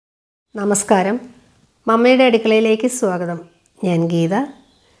നമസ്കാരം. മമ്മയുടെ അടുക്കളയിലേക്ക് സ്വാഗതം. ഞാൻ ഗീത.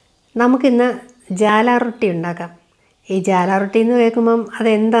 നമുക്കിന്ന് ജാല റൊട്ടി ഉണ്ടാക്കാം. ഈ ജാല റൊട്ടി എന്ന് കേൾക്കുമ്പം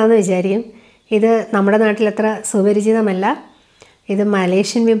അതെന്താണെന്ന് വിചാരിക്കും. ഇത് നമ്മുടെ നാട്ടിലത്ര സുപരിചിതമല്ല. ഇത്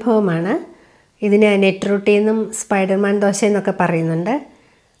മലേഷ്യൻ വിഭവമാണ്. ഇതിന് നെറ്റ് റൊട്ടി എന്നും സ്പൈഡർമാൻ ദോശ എന്നൊക്കെ പറയുന്നുണ്ട്.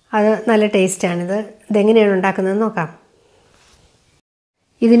 അത് നല്ല ടേസ്റ്റാണിത്. ഇതെങ്ങനെയാണ് ഉണ്ടാക്കുന്നതെന്ന് നോക്കാം.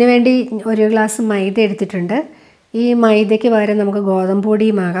 ഇതിനു വേണ്ടി 1 ഗ്ലാസ് മൈദ എടുത്തിട്ടുണ്ട്. ഈ മൈദയ്ക്ക് പകരം നമുക്ക് ഗോതമ്പ്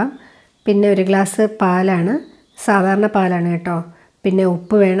പൊടിയുമാകാം. പിന്നെ 1 ഗ്ലാസ് പാലാണ്, സാധാരണ പാലാണ് കേട്ടോ. പിന്നെ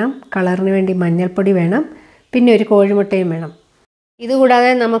ഉപ്പ് വേണം, കളറിന് വേണ്ടി മഞ്ഞൾപ്പൊടി വേണം, പിന്നെ ഒരു കോഴിമുട്ടയും വേണം.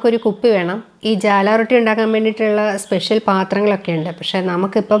 ഇതുകൂടാതെ നമുക്കൊരു കുപ്പി വേണം. ഈ ജാല റൊട്ടി ഉണ്ടാക്കാൻ വേണ്ടിയിട്ടുള്ള സ്പെഷ്യൽ പാത്രങ്ങളൊക്കെ ഉണ്ട്. പക്ഷേ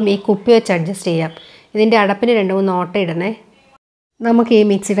നമുക്കിപ്പം ഈ കുപ്പി വെച്ച് അഡ്ജസ്റ്റ് ചെയ്യാം. ഇതിൻ്റെ അടപ്പിന് 2-3 ഓട്ട ഇടണേ. നമുക്ക് ഈ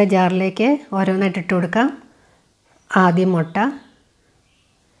മിക്സിയുടെ ജാറിലേക്ക് ഓരോന്നായിട്ട് ഇട്ട് കൊടുക്കാം. ആദ്യം മുട്ട,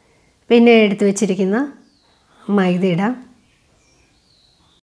 പിന്നെ എടുത്തു വെച്ചിരിക്കുന്ന മൈദ ഇടാം.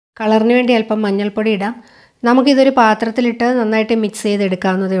 കളറിന് വേണ്ടി അല്പം മഞ്ഞൾപ്പൊടി ഇടാം. നമുക്കിതൊരു പാത്രത്തിലിട്ട് നന്നായിട്ട് മിക്സ്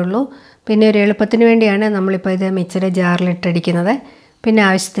ചെയ്തെടുക്കാവുന്നതേ ഉള്ളൂ. പിന്നെ ഒരു എളുപ്പത്തിന് വേണ്ടിയാണ് നമ്മളിപ്പോൾ ഇത് മിക്സിയുടെ ജാറിലിട്ടടിക്കുന്നത്. പിന്നെ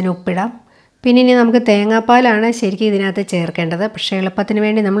ആവശ്യത്തിന് ഉപ്പിടാം. പിന്നെ ഇനി നമുക്ക് തേങ്ങാപ്പാലാണ് ശരിക്കും ഇതിനകത്ത് ചേർക്കേണ്ടത്. പക്ഷേ എളുപ്പത്തിന്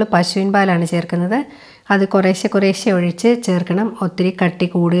വേണ്ടി നമ്മൾ പശുവിൻ പാലാണ് ചേർക്കുന്നത്. അത് കുറേശ്ശെ ഒഴിച്ച് ചേർക്കണം. ഒത്തിരി കട്ടി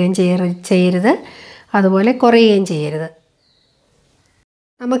കൂടുകയും ചെയ്യരുത്, അതുപോലെ കുറയുകയും ചെയ്യരുത്.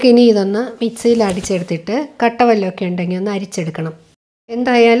 നമുക്കിനി ഇതൊന്ന് മിക്സിയിൽ അടിച്ചെടുത്തിട്ട് കട്ട വല്ലതൊക്കെ ഉണ്ടെങ്കിൽ ഒന്ന് അരിച്ചെടുക്കണം.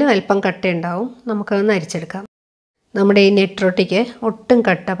 എന്തായാലും അല്പം കട്ടയുണ്ടാവും. നമുക്കതൊന്ന് അരിച്ചെടുക്കാം. നമ്മുടെ ഈ നെറ്റ് റൊട്ടിക്ക് ഒട്ടും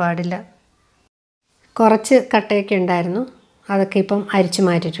കട്ട പാടില്ല. കുറച്ച് കട്ടയൊക്കെ ഉണ്ടായിരുന്നു, അതൊക്കെ ഇപ്പം അരിച്ചു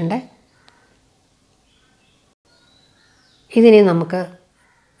മാറ്റിയിട്ടുണ്ട്. ഇതിനെ നമുക്ക്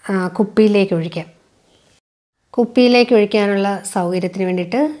കുപ്പിയിലേക്ക് ഒഴിക്കാം. കുപ്പിയിലേക്ക് ഒഴിക്കാനുള്ള സൗകര്യത്തിന്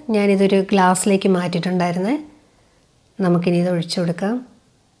വേണ്ടിയിട്ട് ഞാനിതൊരു ഗ്ലാസ്സിലേക്ക് മാറ്റിയിട്ടുണ്ടായിരുന്നേ. നമുക്കിനി ഇത് ഒഴിച്ചു കൊടുക്കാം.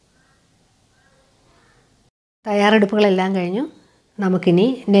 തയ്യാറെടുപ്പുകളെല്ലാം കഴിഞ്ഞു. നമുക്കിനി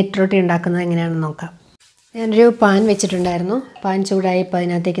നെറ്റ് റൊട്ടി ഉണ്ടാക്കുന്നത് എങ്ങനെയാണെന്ന് നോക്കാം. ഞാനൊരു പാൻ വെച്ചിട്ടുണ്ടായിരുന്നു. പാൻ ചൂടായപ്പോൾ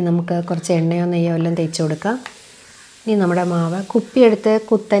അതിനകത്തേക്ക് നമുക്ക് കുറച്ച് എണ്ണയോ നെയ്യോ എല്ലാം തേച്ച് കൊടുക്കാം. ഇനി നമ്മുടെ മാവ് കുപ്പിയെടുത്ത്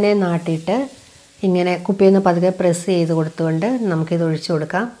കുത്തനെ നാട്ടിയിട്ട് ഇങ്ങനെ കുപ്പിയൊന്ന് പതുക്കെ പ്രസ് ചെയ്ത് കൊടുത്തുകൊണ്ട് നമുക്കിത് ഒഴിച്ചു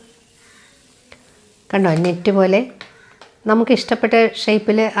കൊടുക്കാം. കണ്ടോ, നെറ്റ് പോലെ നമുക്ക് ഇഷ്ടപ്പെട്ട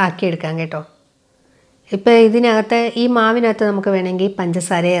ഷേപ്പിൽ ആക്കിയെടുക്കാം കേട്ടോ. ഇപ്പോൾ ഇതിനകത്ത് ഈ മാവിനകത്ത് നമുക്ക് വേണമെങ്കിൽ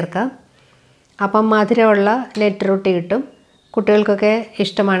പഞ്ചസാര ചേർക്കാം. അപ്പം മധുരമുള്ള നെറ്റ് റൊട്ടി കിട്ടും. കുട്ടികൾക്കൊക്കെ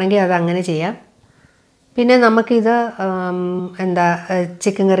ഇഷ്ടമാണെങ്കിൽ അത് അങ്ങനെ ചെയ്യാം. പിന്നെ നമുക്കിത്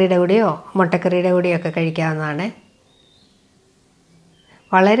ചിക്കൻ കറിയുടെ കൂടെയോ മുട്ടക്കറിയുടെ കൂടെയോ ഒക്കെ കഴിക്കാവുന്നതാണ്.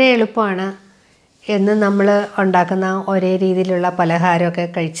 വളരെ എളുപ്പമാണ്. എന്നും നമ്മൾ ഉണ്ടാക്കുന്ന ഒരേ രീതിയിലുള്ള പലഹാരമൊക്കെ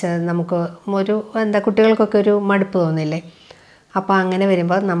കഴിച്ച് നമുക്ക് കുട്ടികൾക്കൊക്കെ ഒരു മടുപ്പ് തോന്നില്ലേ. അപ്പോൾ അങ്ങനെ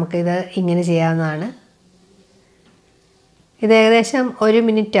വരുമ്പോൾ നമുക്കിത് ഇങ്ങനെ ചെയ്യാവുന്നതാണ്. ഇത് ഏകദേശം 1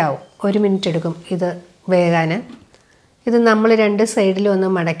 മിനിറ്റ് ആവും. 1 മിനിറ്റ് എടുക്കും ഇത് വേകാൻ. ഇത് നമ്മൾ 2 സൈഡിലും ഒന്ന്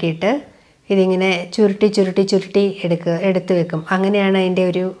മടക്കിയിട്ട് ഇതിങ്ങനെ ചുരുട്ടി എടുത്ത് വെക്കും. അങ്ങനെയാണ് അതിൻ്റെ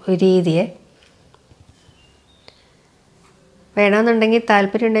ഒരു രീതിയെ. വേണമെന്നുണ്ടെങ്കിൽ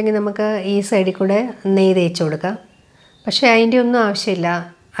താല്പര്യം ഉണ്ടെങ്കിൽ നമുക്ക് ഈ സൈഡിൽ കൂടെ നെയ്യ് തേച്ച് കൊടുക്കാം. പക്ഷേ അതിൻ്റെ ഒന്നും ആവശ്യമില്ല.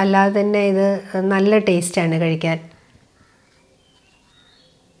 അല്ലാതെ തന്നെ ഇത് നല്ല ടേസ്റ്റാണ് കഴിക്കാൻ.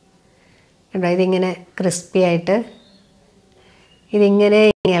 കണ്ടോ, ഇതിങ്ങനെ ക്രിസ്പി ആയിട്ട് ഇതിങ്ങനെ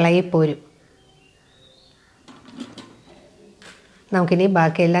ഇളകിപ്പോരും. നമുക്കിനി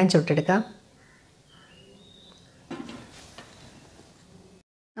ബാക്കിയെല്ലാം ചുട്ടെടുക്കാം.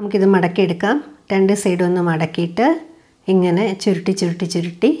 നമുക്കിത് മടക്കിയെടുക്കാം. 2 സൈഡും ഒന്ന് മടക്കിയിട്ട് ഇങ്ങനെ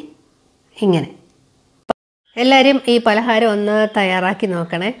ചുരുട്ടി ഇങ്ങനെ. എല്ലാവരും ഈ പലഹാരം ഒന്ന് തയ്യാറാക്കി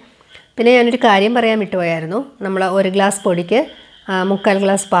നോക്കണേ. പിന്നെ ഞാനൊരു കാര്യം പറയാൻ വിട്ടുപോയായിരുന്നു. നമ്മൾ 1 ഗ്ലാസ് പൊടിക്ക് 3/4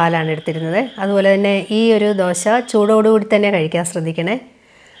 ഗ്ലാസ് പാലാണ് എടുത്തിരുന്നത്. അതുപോലെ തന്നെ ഈ ഒരു ദോശ ചൂടോടുകൂടി തന്നെ കഴിക്കാൻ ശ്രദ്ധിക്കണേ.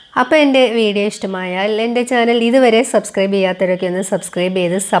 അപ്പോൾ എൻ്റെ വീഡിയോ ഇഷ്ടമായാൽ എൻ്റെ ചാനൽ ഇതുവരെ സബ്സ്ക്രൈബ് ചെയ്യാത്തവരൊക്കെ ഒന്ന് സബ്സ്ക്രൈബ്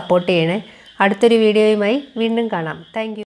ചെയ്ത് സപ്പോർട്ട് ചെയ്യണേ. അടുത്തൊരു വീഡിയോയുമായി വീണ്ടും കാണാം. Thank you.